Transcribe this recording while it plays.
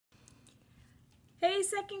Hey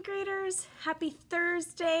second graders, happy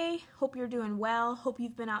Thursday. Hope you're doing well. Hope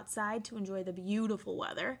you've been outside to enjoy the beautiful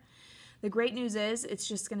weather. The great news is it's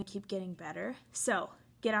just going to keep getting better. So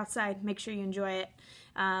get outside, make sure you enjoy it,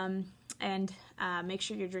 and make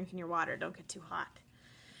sure you're drinking your water. Don't get too hot.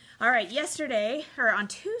 All right, on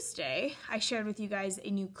Tuesday, I shared with you guys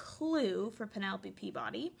a new clue for Penelope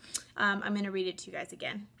Peabody. I'm going to read it to you guys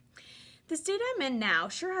again. The state I'm in now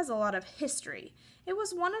sure has a lot of history. It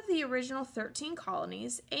was one of the original 13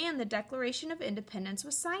 colonies, and the Declaration of Independence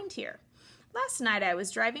was signed here. Last night I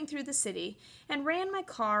was driving through the city and ran my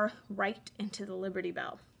car right into the Liberty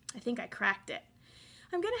Bell. I think I cracked it.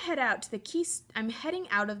 I'm heading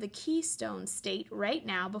out of the Keystone State right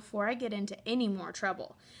now before I get into any more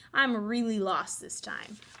trouble. I'm really lost this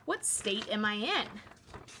time. What state am I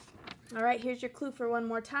in? All right, here's your clue for one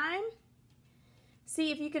more time. See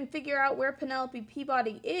if you can figure out where Penelope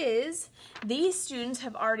Peabody is. These students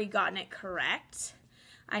have already gotten it correct.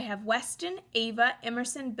 I have Weston, Ava,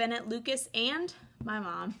 Emerson, Bennett, Lucas, and my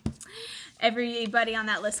mom. Everybody on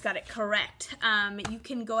that list got it correct. You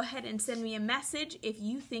can go ahead and send me a message if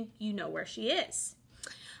you think you know where she is.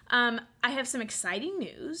 I have some exciting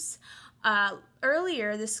news.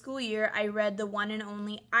 Earlier this school year, I read The One and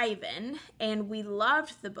Only Ivan, and we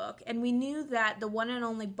loved the book, and we knew that The One and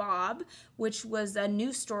Only Bob, which was a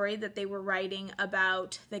new story that they were writing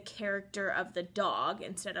about the character of the dog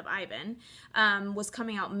instead of Ivan, was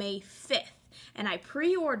coming out May 5th, and I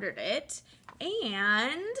pre-ordered it,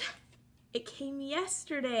 and it came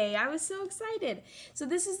yesterday. I was so excited. So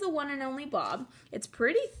this is The One and Only Bob. It's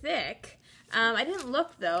pretty thick. I didn't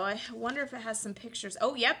look, though. I wonder if it has some pictures.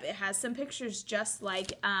 Oh, yep, it has some pictures just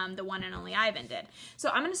like The One and Only Ivan did. So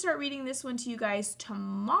I'm going to start reading this one to you guys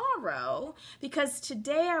tomorrow because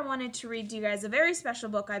today I wanted to read to you guys a very special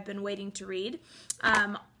book I've been waiting to read.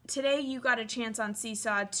 Today you got a chance on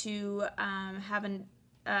Seesaw to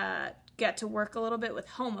get to work a little bit with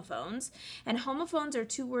homophones. And homophones are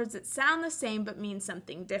two words that sound the same but mean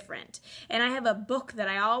something different. And I have a book that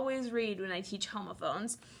I always read when I teach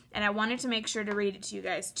homophones. And I wanted to make sure to read it to you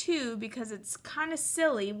guys too because it's kind of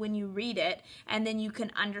silly when you read it and then you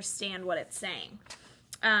can understand what it's saying.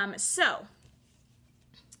 So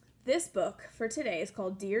this book for today is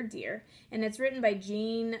called Dear Dear, and it's written by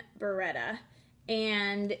Jean Beretta.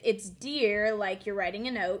 And it's dear like you're writing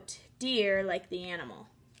a note, dear like the animal.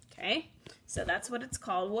 Okay, so that's what it's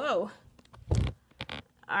called. Whoa.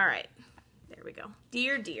 All right, there we go.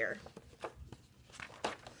 Dear Dear.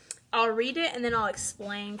 I'll read it and then I'll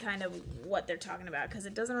explain kind of what they're talking about because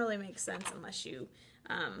it doesn't really make sense unless you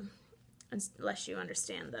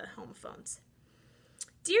understand the homophones.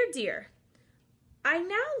 Dear Dear, I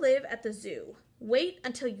now live at the zoo. Wait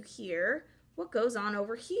until you hear what goes on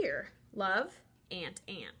over here. Love, Aunt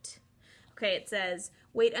Ant. Okay, it says,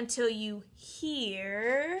 wait until you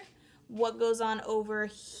hear what goes on over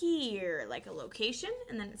here, like a location.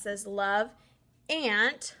 And then it says, love,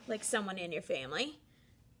 Aunt, like someone in your family.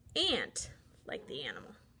 Ant, like the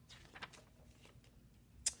animal.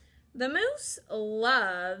 The moose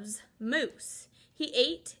loves moose. He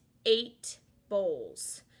ate 8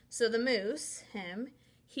 bowls. So the moose,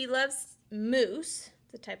 he loves moose,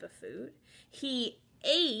 the type of food. He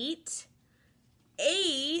ate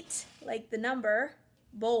 8, like the number,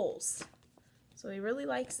 bowls. So he really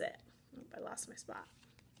likes it. Oh, I lost my spot.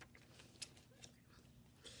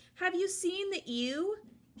 Have you seen the ewe?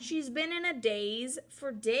 She's been in a daze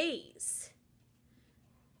for days.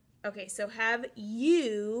 Okay, so have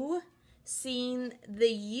you seen the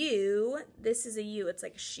ewe? This is a ewe. It's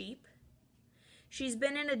like a sheep. She's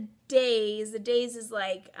been in a daze. The daze is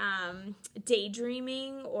like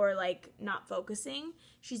daydreaming or like not focusing.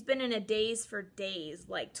 She's been in a daze for days,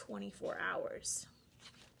 like 24 hours.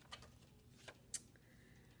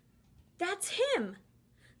 That's him,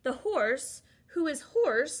 the horse who is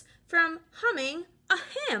hoarse from humming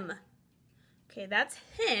a hymn. Okay, that's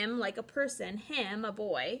him, like a person, him, a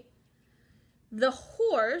boy. The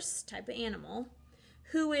horse, type of animal,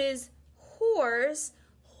 who is hoarse.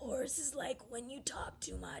 Hoarse is like when you talk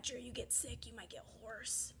too much or you get sick, you might get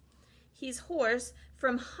hoarse. He's hoarse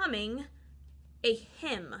from humming a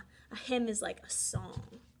hymn. A hymn is like a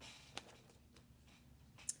song.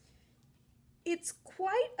 It's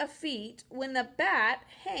quite a feat when the bat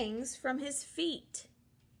hangs from his feet.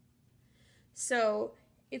 So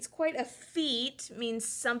it's quite a feat means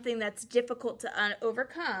something that's difficult to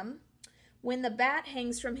overcome when the bat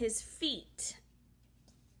hangs from his feet.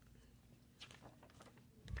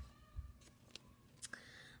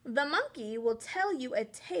 The monkey will tell you a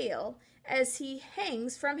tale as he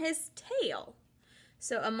hangs from his tail.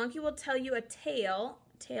 So a monkey will tell you a tale.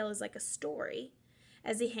 Tale is like a story.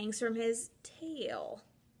 as he hangs from his tail.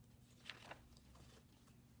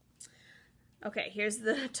 Okay, here's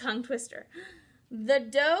the tongue twister. The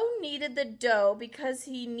doe needed the doe because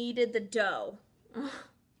he needed the doe.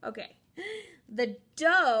 Okay. The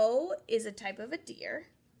doe is a type of a deer.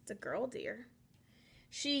 It's a girl deer.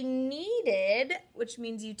 She needed, which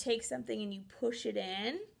means you take something and you push it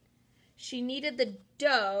in. She needed the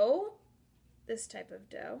doe, this type of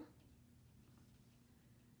doe,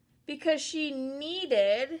 because she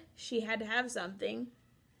had to have something,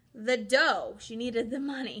 the dough. She needed the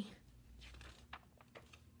money.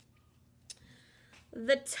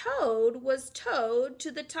 The toad was towed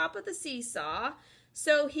to the top of the seesaw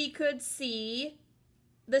so he could see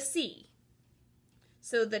the sea.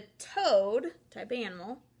 So the toad, type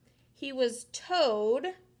animal, he was towed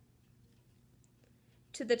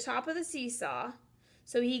to the top of the seesaw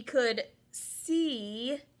so he could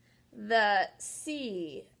see the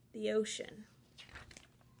sea, the ocean.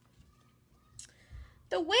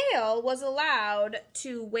 The whale was allowed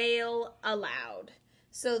to wail aloud.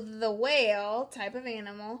 So the whale, type of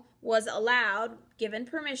animal, was allowed, given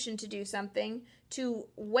permission to do something, to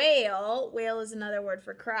wail, wail is another word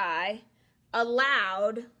for cry,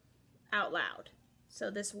 aloud, out loud.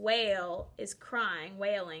 So this whale is crying,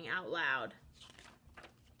 wailing out loud.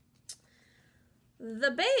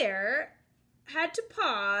 The bear had to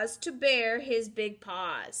pause to bear his big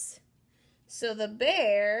paws. So the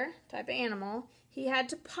bear, type of animal, he had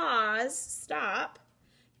to pause, stop,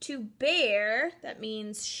 to bear, that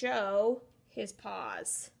means show, his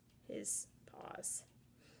paws. His paws.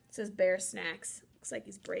 It says bear snacks. Looks like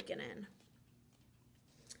he's breaking in.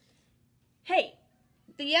 Hey,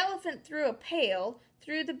 the elephant threw a pail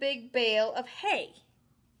through the big bale of hay.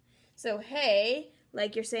 So hay,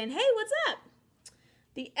 like you're saying, hey, what's up?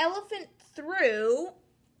 The elephant throw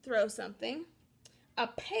something, a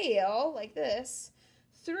pail, like this,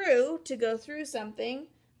 through, to go through something,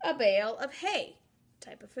 a bale of hay.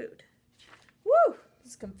 Type of food. Woo!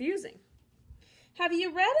 This is confusing. Have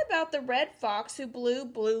you read about the red fox who blew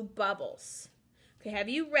blue bubbles? Okay, have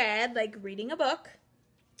you read, like reading a book,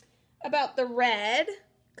 about the red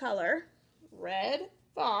color, red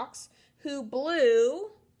fox, who blew,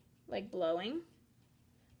 like blowing,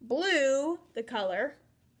 blew, the color,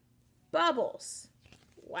 bubbles.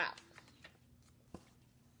 Wow.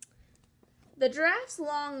 The giraffe's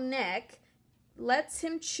long neck lets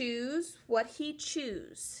him choose what he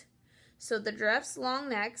choose. So the giraffe's long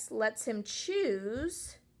neck lets him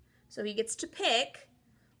choose, so he gets to pick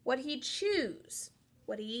what he choose,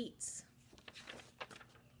 what he eats.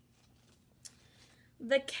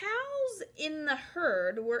 The cows in the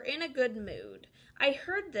herd were in a good mood. I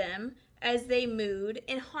heard them as they mooed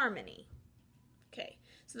in harmony. Okay,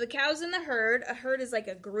 so the cows in the herd, a herd is like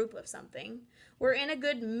a group of something, were in a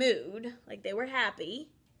good mood, like they were happy.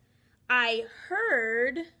 I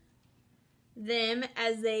heard them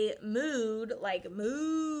as they mooed, like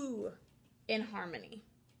moo, in harmony.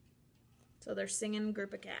 So they're singing a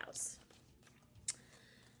group of cows.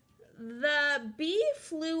 The bee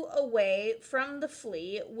flew away from the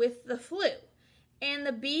flea with the flu. And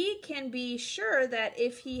the bee can be sure that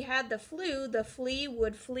if he had the flea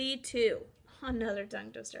would flee too. Another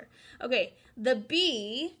tongue twister. Okay, the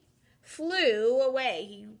bee flew away.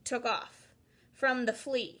 He took off from the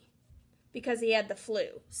flea because he had the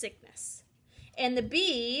flu, sickness. And the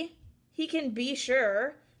bee, he can be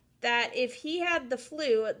sure that if he had the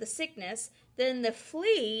flu, the sickness, then the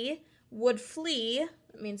flea would flee,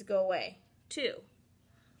 that means go away, too.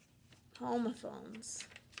 Homophones.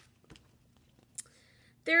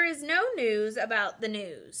 There is no news about the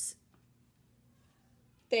news.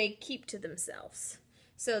 They keep to themselves.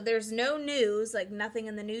 So there's no news, like nothing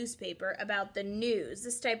in the newspaper, about the news.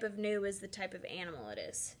 This type of new is the type of animal it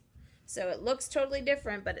is. So it looks totally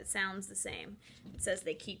different, but it sounds the same. It says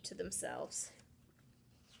they keep to themselves.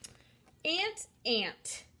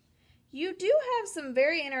 Ant. You do have some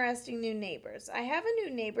very interesting new neighbors. I have a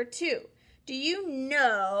new neighbor too. Do you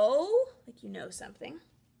know, like you know something,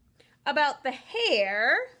 about the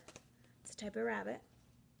hare, it's a type of rabbit,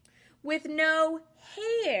 with no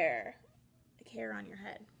hair, like hair on your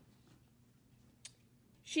head.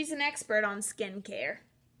 She's an expert on skincare.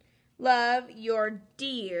 Love, your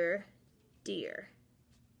dear. The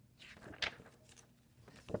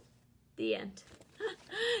end.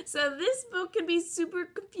 So this book can be super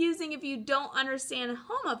confusing if you don't understand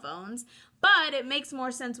homophones, but it makes more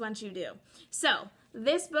sense once you do. So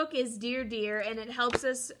this book is Dear Dear, and it helps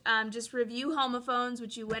us just review homophones,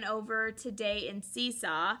 which you went over today in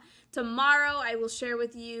Seesaw. Tomorrow I will share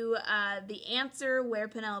with you the answer where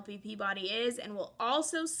Penelope Peabody is, and we'll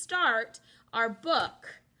also start our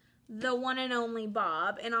book, the one and only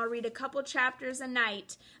Bob, and I'll read a couple chapters a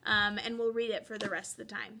night, and we'll read it for the rest of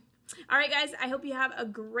the time. All right, guys, I hope you have a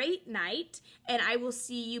great night, and I will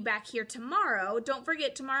see you back here tomorrow. Don't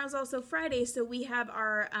forget, tomorrow's also Friday, so we have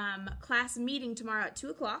our class meeting tomorrow at 2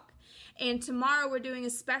 o'clock. And tomorrow we're doing a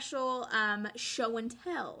special show and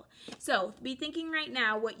tell. So be thinking right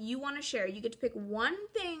now what you want to share. You get to pick one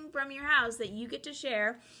thing from your house that you get to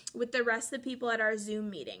share with the rest of the people at our Zoom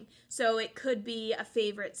meeting. So it could be a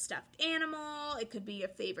favorite stuffed animal. It could be a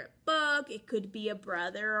favorite book. It could be a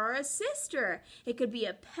brother or a sister. It could be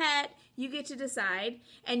a pet. You get to decide,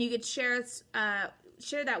 and you get to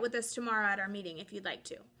share that with us tomorrow at our meeting if you'd like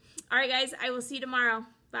to. All right, guys, I will see you tomorrow.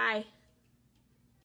 Bye.